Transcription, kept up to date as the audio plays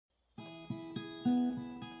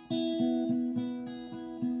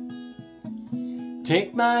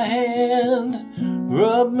Take my hand,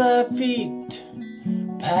 rub my feet,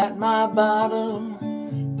 pat my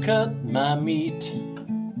bottom, cut my meat.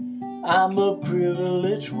 I'm a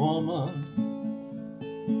privileged woman,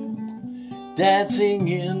 dancing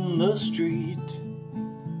in the street.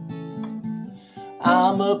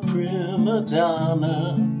 I'm a prima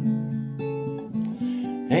donna,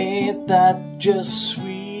 ain't that just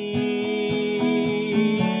sweet?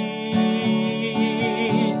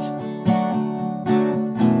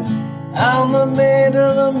 I'm the maid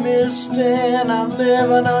of the mist and I'm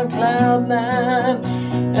living on cloud nine.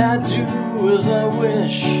 I do as I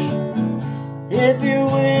wish. If you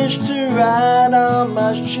wish to ride on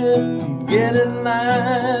my ship, get in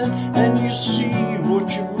line and you see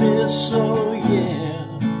what you miss, so yeah.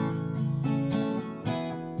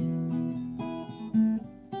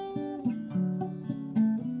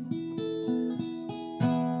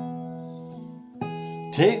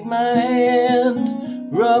 Take my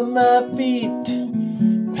hand, rub my feet,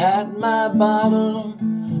 pat my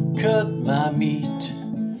bottom, cut my meat.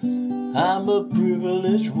 I'm a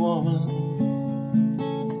privileged woman,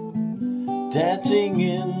 dancing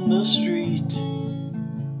in the street.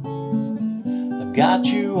 I've got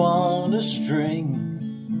you on a string,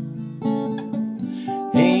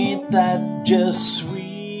 ain't that just sweet?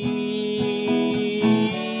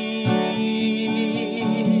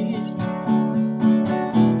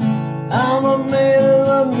 I'm a maid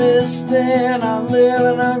of the mist and I'm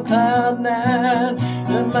living on cloud nine,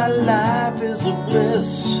 and my life is a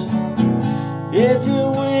bliss. If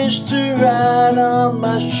you wish to ride on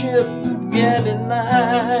my ship, get in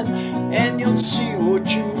line and you'll see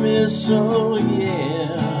what you miss, oh yeah.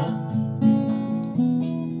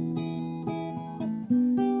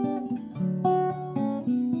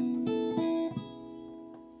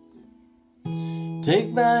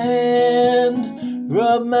 Take my hand,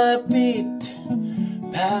 rub my feet,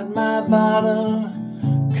 pat my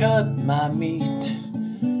bottom, cut my meat.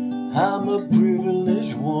 I'm a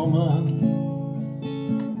privileged woman,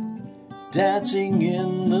 dancing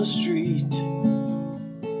in the street.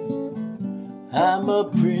 I'm a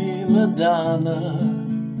prima donna,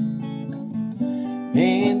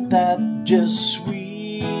 ain't that just sweet?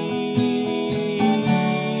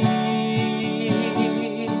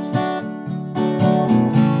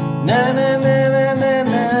 Na na na na na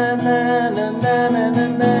na na na na na na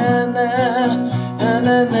na na na na.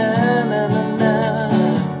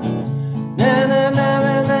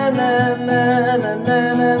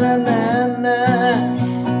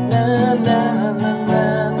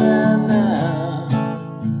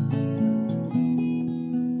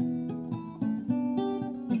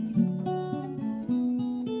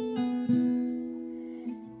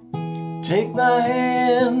 Take my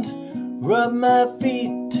hand, rub my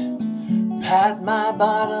feet, pat my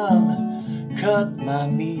bottom, cut my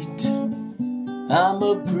meat. I'm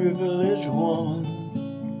a privileged woman,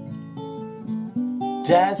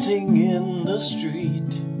 dancing in the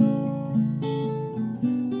street.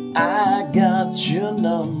 I got your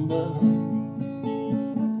number,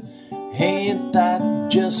 ain't that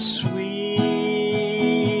just sweet?